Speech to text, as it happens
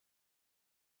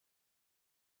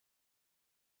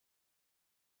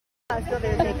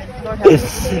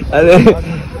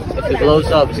The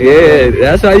close-ups. Yeah,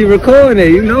 that's why you recording it.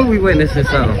 You know we witnessing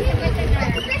something.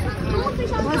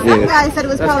 Some guy said it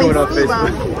was probably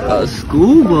scuba.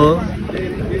 Scuba?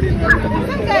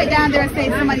 Some guy down there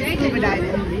saying somebody's scuba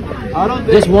diving.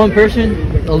 Just one person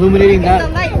illuminating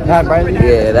that brightly?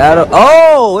 Yeah, that'll.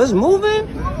 Oh, it's moving?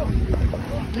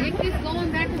 It keeps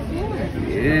going back and forth.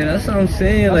 Yeah, that's what I'm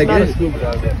saying. That's like not it, a scuba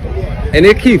diver. and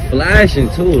it keep flashing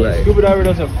too. Like Scuba diver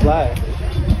doesn't flash.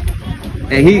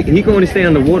 and he can only stay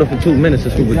underwater for 2 minutes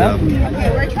to scuba dive.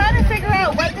 Okay, we're trying to figure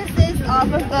out what this is off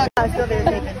of the... Still there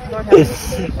taking.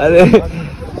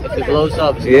 The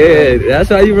close-ups. Yeah, that's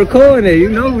why you recording it. You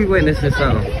know we witnessing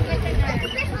something.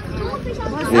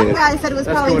 Some guy said it was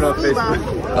probably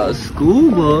scuba.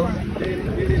 Scuba?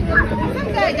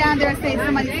 Some guy down there saying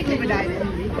somebody's scuba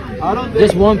diving.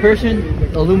 Just one person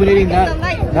illuminating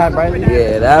that brightly?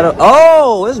 Yeah, that'll.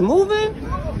 Oh, it's moving?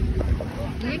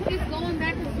 It keeps going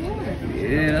back and forth.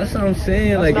 Yeah, that's what I'm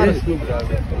saying. That's like not it, a scuba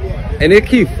diver. and it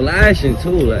keep flashing too.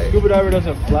 Like Scuba diver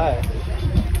doesn't flash.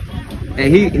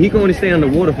 and he can only stay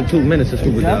underwater for 2 minutes to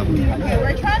scuba dive. Okay,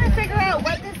 we're trying to figure out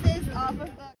what this is off of the...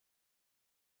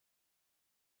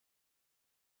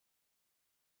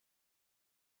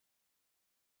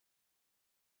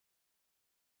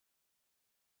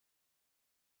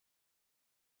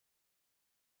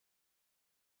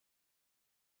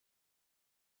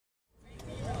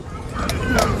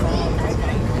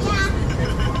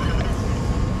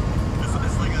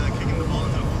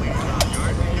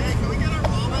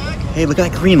 Hey, look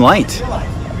at that green light.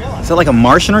 Is that like a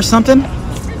Martian or something?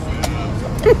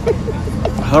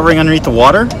 Hovering underneath the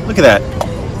water? Look at that.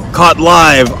 Caught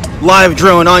live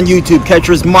drone on YouTube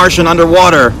catches Martian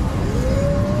underwater.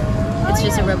 It's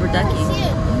just a rubber ducky.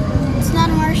 It's not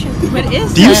a Martian. What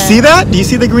is Do you see that? Do you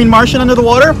see the green Martian under the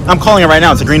water? I'm calling it right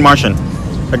now. It's a green Martian.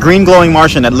 A green glowing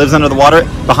Martian that lives under the water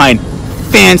behind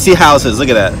fancy houses. Look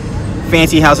at that.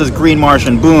 Fancy houses, green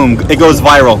Martian. Boom. It goes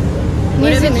viral.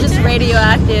 What if it's just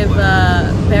radioactive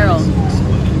barrel?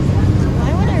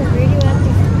 Why would a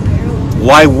radioactive barrel?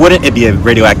 Why wouldn't it be a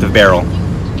radioactive barrel?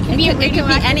 It could be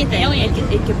anything.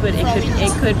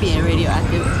 It could be a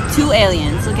radioactive. 2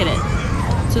 aliens. Look at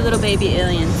it. 2 little baby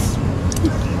aliens.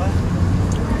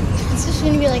 It's just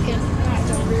gonna be like a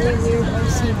really weird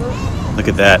RC boat. Look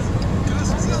at that.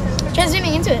 Try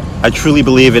zooming into it. I truly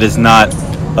believe it is not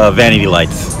vanity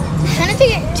lights. Try not to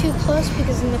get too close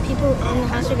because then the people in the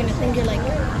house are gonna think you're like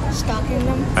stalking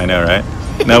them. I know, right?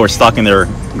 No, we're stalking their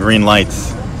green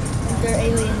lights. They're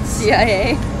aliens.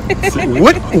 CIA.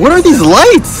 What are these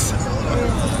lights?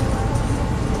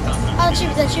 Oh,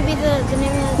 that should be the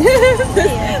name of the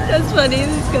video. That's funny.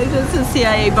 This guy says the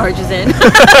CIA barges in.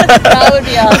 That would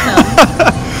be awesome.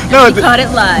 No, We caught it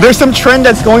live. there's some trend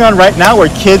that's going on right now where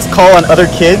kids call on other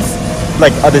kids,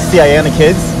 like the CIA and the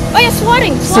kids. Oh yeah,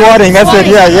 swatting. Swatting, that's it.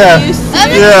 Yeah. That's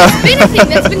been a thing.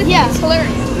 That's been a thing. It's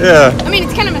hilarious. Yeah. I mean,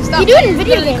 it's kind of messed up. You do it in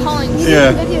video games.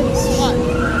 Yeah.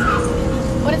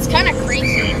 But it's kind of crazy.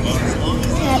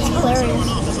 Yeah, it's hilarious.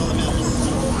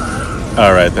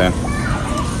 All right then. I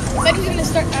thought he was gonna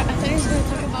start. I thought he was gonna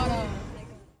talk about.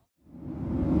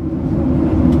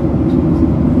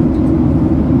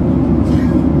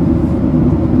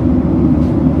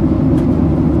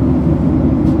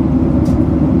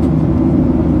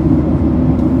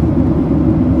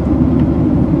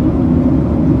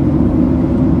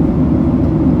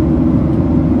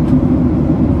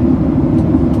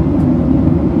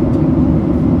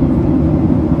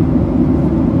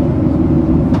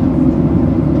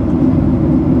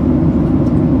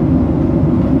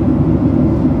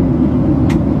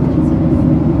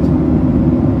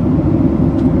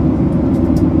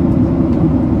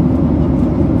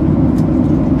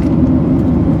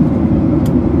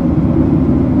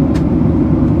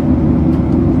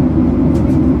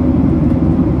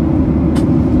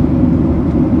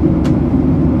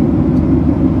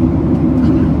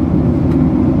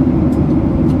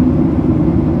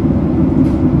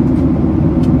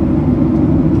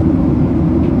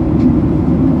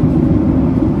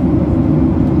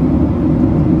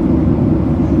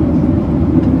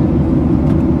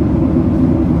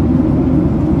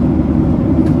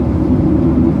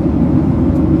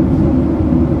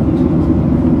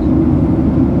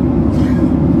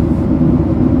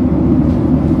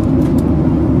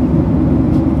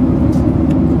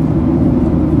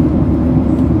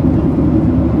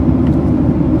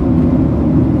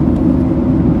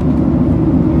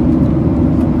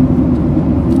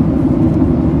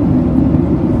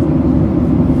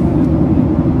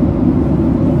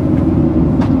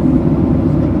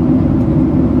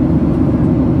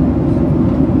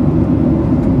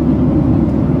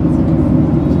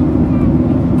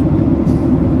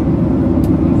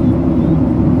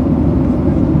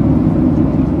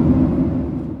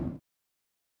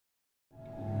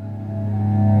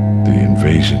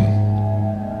 invasion.